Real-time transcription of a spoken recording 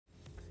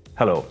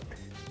Hello,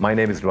 my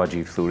name is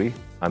Rajeev Suri.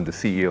 I'm the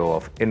CEO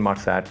of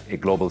Inmarsat, a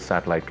global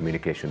satellite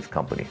communications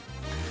company.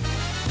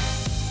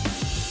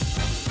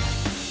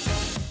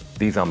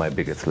 These are my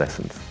biggest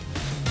lessons.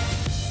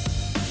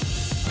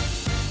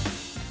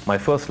 My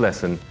first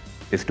lesson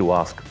is to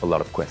ask a lot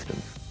of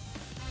questions.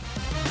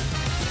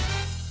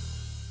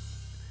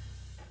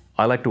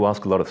 I like to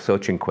ask a lot of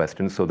searching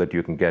questions so that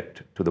you can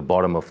get to the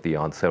bottom of the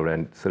answer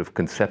and sort of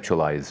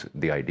conceptualize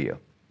the idea.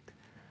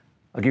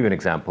 I'll give you an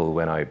example.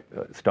 When I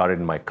started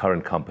in my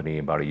current company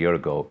about a year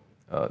ago,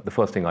 the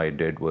first thing I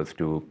did was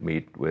to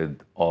meet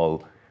with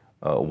all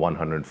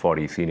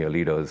 140 senior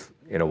leaders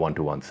in a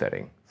one-to-one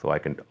setting. So I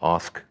can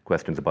ask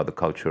questions about the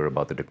culture,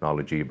 about the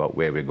technology, about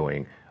where we're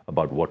going,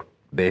 about what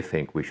they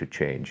think we should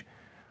change.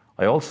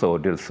 I also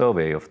did a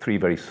survey of 3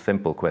 very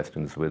simple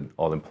questions with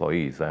all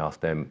employees. I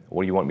asked them,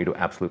 what do you want me to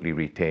absolutely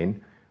retain?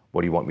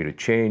 What do you want me to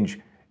change?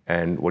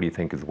 And what do you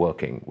think is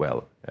working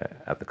well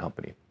at the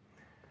company?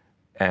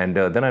 And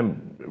then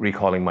I'm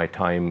recalling my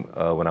time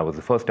when I was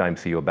the first-time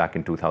CEO back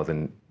in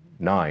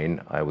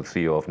 2009. I was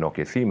CEO of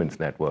Nokia Siemens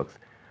Networks.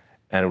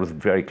 And it was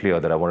very clear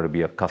that I wanted to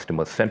be a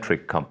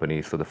customer-centric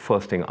company. So the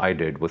first thing I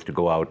did was to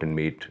go out and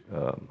meet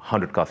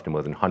 100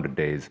 customers in 100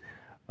 days,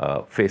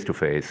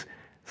 face-to-face,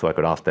 so I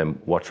could ask them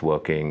what's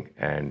working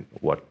and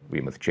what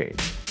we must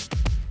change.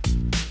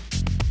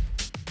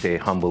 Stay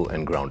humble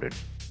and grounded.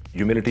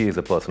 Humility is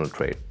a personal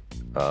trait.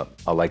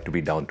 I like to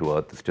be down to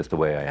earth. It's just the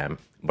way I am.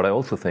 But I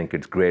also think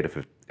it's great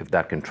if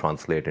that can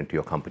translate into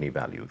your company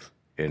values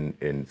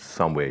in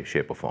some way,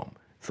 shape, or form.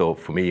 So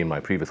for me, in my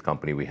previous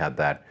company, we had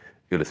that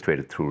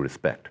illustrated through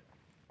respect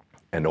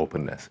and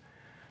openness.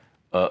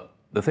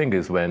 The thing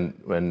is, when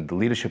the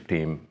leadership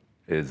team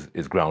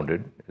is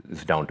grounded,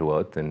 is down to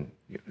earth, and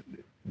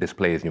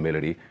displays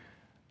humility,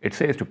 it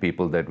says to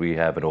people that we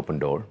have an open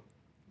door.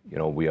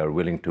 We are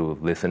willing to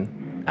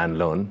listen and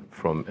learn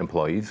from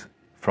employees,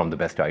 from the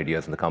best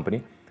ideas in the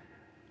company.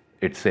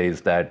 It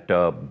says that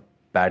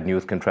bad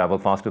news can travel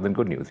faster than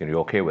good news, and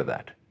you're okay with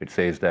that. It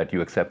says that you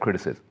accept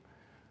criticism.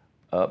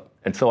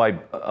 And so I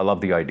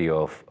love the idea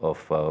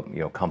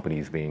of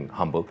companies being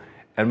humble.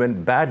 And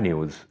when bad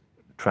news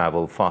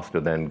travel faster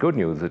than good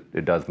news,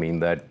 it does mean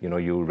that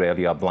you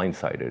rarely are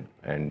blindsided,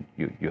 and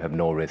you have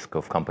no risk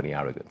of company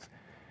arrogance.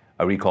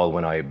 I recall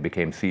when I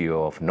became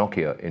CEO of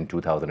Nokia in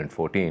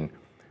 2014,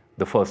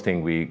 the first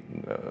thing we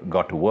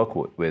got to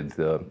work with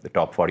the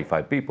top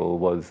 45 people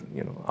was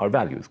our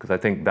values, because I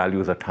think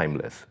values are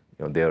timeless.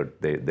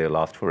 They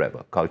last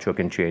forever. Culture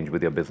can change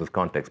with your business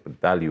context, but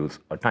values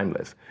are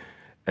timeless.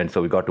 And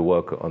so we got to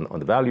work on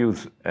the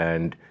values,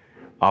 and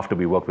after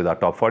we worked with our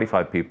top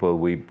 45 people,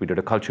 we did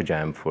a culture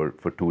jam for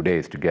 2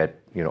 days to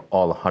get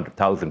all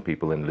 100,000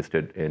 people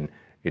enlisted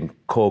in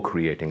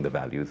co-creating the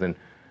values. And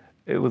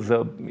it was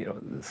a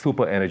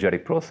super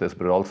energetic process,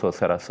 but it also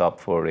set us up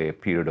for a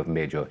period of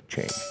major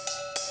change.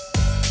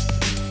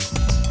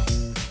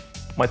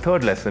 My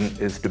third lesson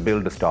is to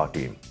build a star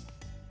team,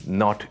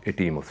 not a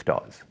team of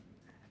stars,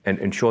 and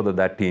ensure that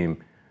that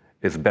team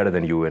is better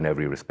than you in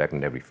every respect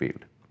and every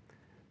field,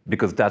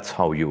 because that's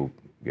how you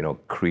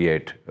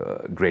create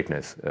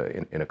greatness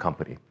in a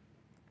company.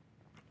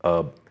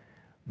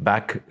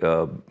 Back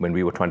when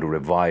we were trying to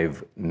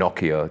revive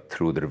Nokia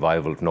through the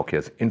revival of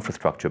Nokia's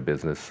infrastructure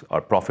business,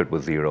 our profit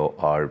was 0,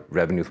 our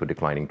revenues were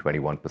declining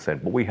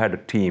 21%, but we had a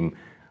team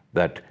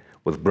that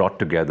was brought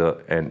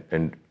together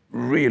and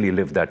really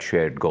lived that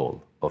shared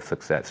goal of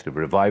success, to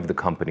revive the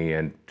company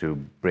and to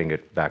bring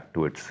it back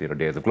to its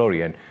days of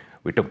glory. And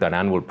we took that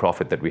annual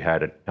profit that we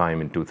had at the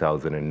time in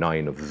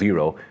 2009 of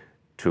 0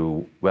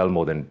 to well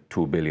more than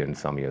 2 billion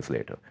some years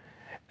later.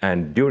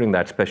 And during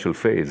that special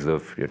phase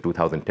of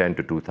 2010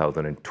 to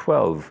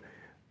 2012,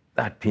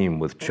 that team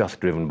was just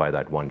driven by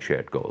that one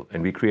shared goal.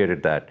 And we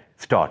created that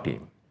star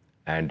team.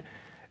 And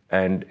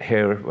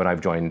here, when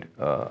I've joined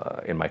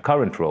in my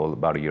current role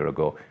about a year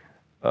ago,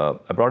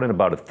 I brought in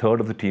about 1/3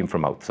 of the team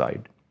from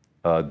outside.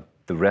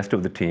 The rest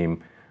of the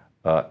team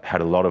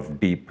had a lot of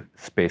deep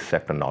space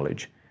sector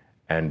knowledge,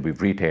 and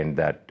we've retained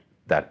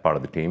that part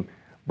of the team.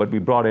 But we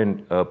brought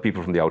in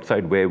people from the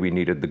outside where we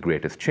needed the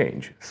greatest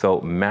change. So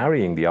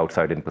marrying the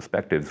outside-in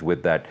perspectives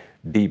with that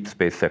deep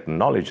space sector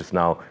knowledge is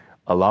now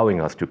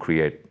allowing us to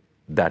create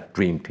that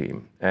dream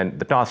team. And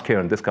the task here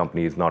in this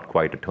company is not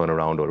quite a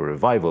turnaround or a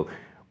revival,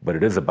 but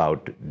it is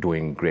about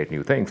doing great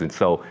new things. And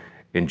so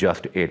in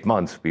just 8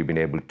 months, we've been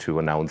able to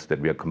announce that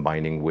we are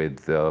combining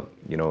with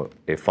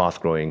a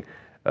fast-growing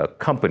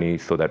company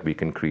so that we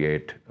can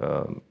create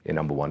a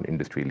 #1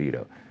 industry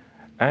leader.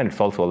 And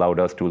it's also allowed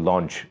us to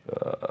launch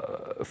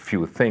a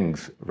few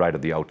things right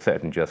at the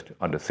outset in just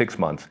under 6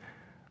 months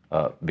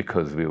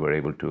because we were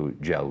able to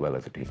gel well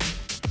as a team.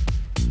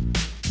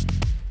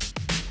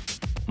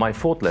 My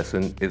fourth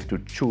lesson is to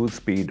choose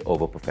speed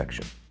over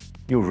perfection.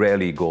 You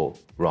rarely go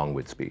wrong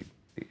with speed.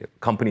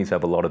 Companies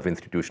have a lot of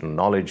institutional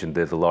knowledge, and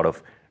there's a lot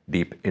of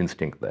deep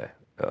instinct there.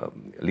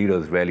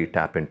 Leaders rarely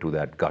tap into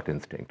that gut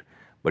instinct.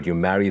 But you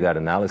marry that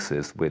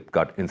analysis with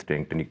gut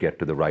instinct, and you get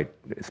to the right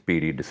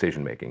speedy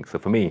decision making. So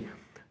for me,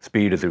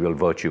 speed is a real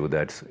virtue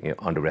that's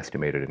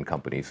underestimated in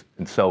companies.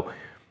 And so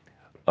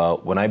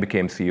When I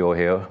became CEO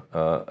here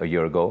a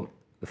year ago,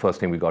 the first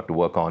thing we got to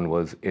work on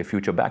was a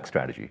future-back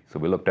strategy. So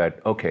we looked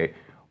at, okay,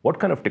 what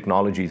kind of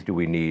technologies do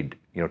we need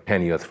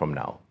 10 years from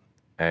now?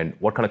 And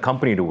what kind of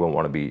company do we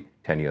want to be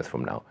 10 years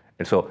from now?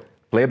 And so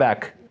play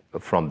back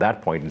from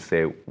that point and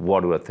say,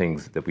 what are the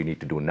things that we need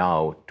to do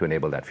now to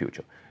enable that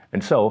future?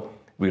 And so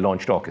we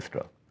launched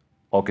Orchestra.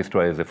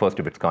 Orchestra is a first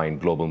of its kind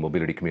global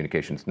mobility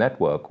communications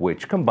network,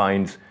 which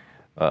combines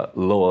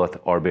low Earth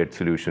orbit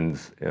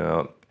solutions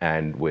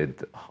and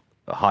with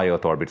high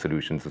Earth orbit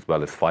solutions, as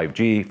well as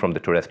 5G from the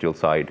terrestrial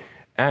side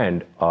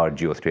and our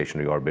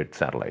geostationary orbit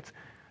satellites.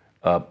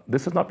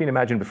 This has not been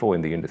imagined before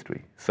in the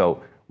industry.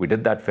 So we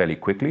did that fairly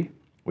quickly.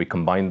 We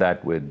combined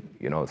that with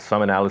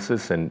some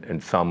analysis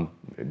and some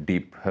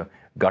deep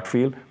gut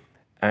feel,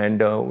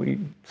 and we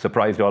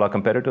surprised all our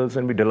competitors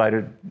and we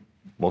delighted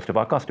most of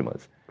our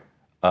customers.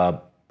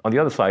 On the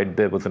other side,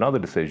 there was another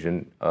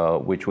decision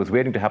which was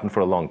waiting to happen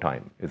for a long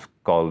time. It's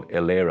called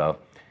ELERA.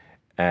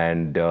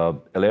 And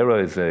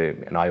ELERA is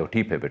an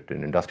IoT pivot,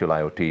 an industrial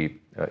IoT,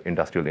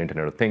 industrial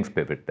Internet of Things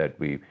pivot that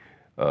we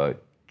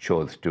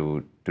chose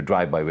to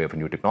drive by way of a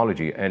new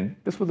technology. And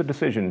this was a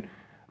decision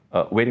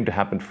waiting to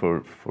happen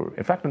for,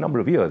 in fact, a number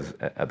of years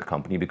at the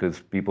company because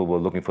people were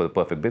looking for the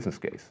perfect business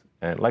case.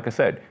 And like I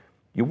said,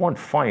 you won't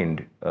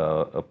find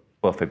a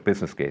perfect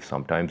business case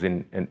sometimes,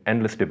 and an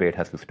endless debate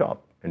has to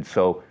stop. And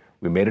so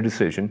we made a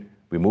decision,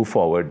 we moved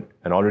forward,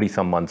 and already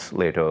some months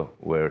later,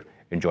 we're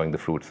enjoying the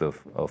fruits of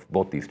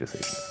both these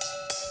decisions.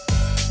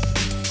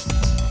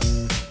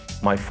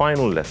 My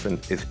final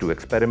lesson is to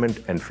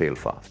experiment and fail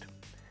fast.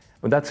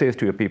 When that says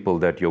to your people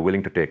that you're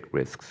willing to take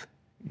risks,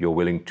 you're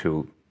willing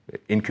to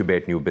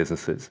incubate new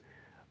businesses,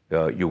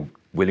 you're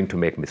willing to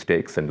make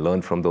mistakes and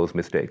learn from those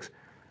mistakes,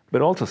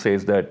 but also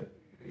says that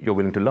you're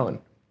willing to learn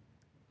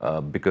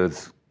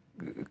because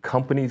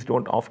companies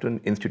don't often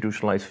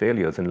institutionalize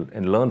failures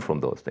and learn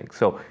from those things.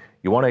 So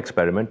you want to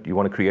experiment, you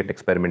want to create an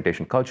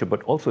experimentation culture,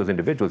 but also as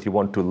individuals, you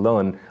want to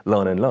learn.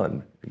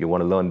 You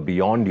want to learn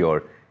beyond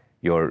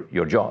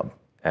your job.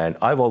 And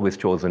I've always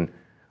chosen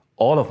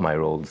all of my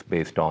roles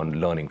based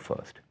on learning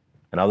first.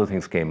 And other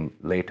things came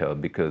later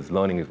because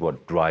learning is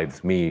what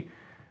drives me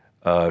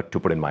to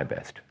put in my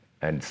best.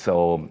 And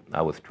so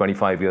I was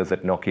 25 years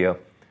at Nokia.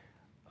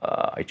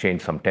 I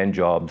changed some 10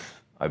 jobs.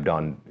 I've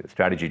done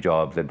strategy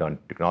jobs, I've done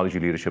technology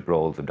leadership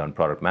roles, I've done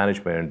product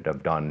management,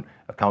 I've done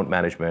account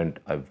management,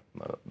 I've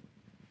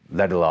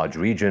led a large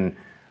region,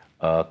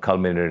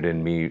 culminated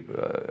in me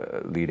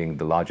leading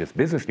the largest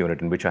business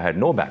unit in which I had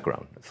no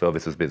background,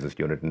 services business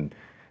unit,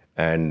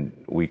 and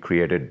we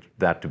created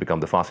that to become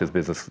the fastest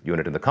business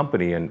unit in the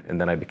company, and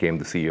then I became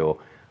the CEO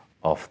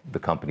of the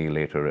company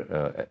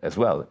later as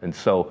well. And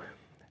so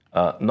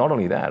not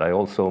only that, I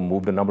also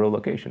moved a number of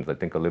locations. I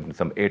think I lived in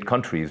some 8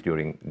 countries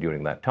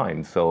during that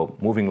time. So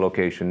moving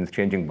locations,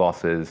 changing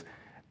bosses,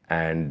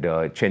 and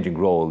changing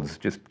roles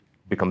just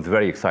becomes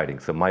very exciting.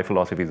 So my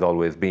philosophy has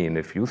always been,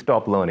 if you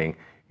stop learning,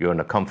 you're in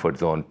a comfort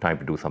zone, time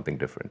to do something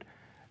different.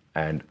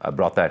 And I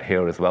brought that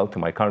here as well to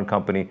my current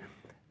company,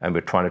 and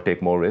we're trying to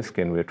take more risk,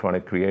 and we're trying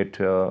to create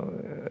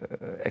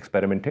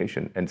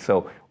experimentation. And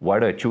so why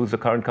did I choose the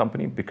current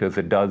company? Because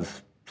it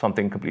does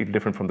something completely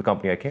different from the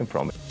company I came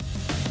from.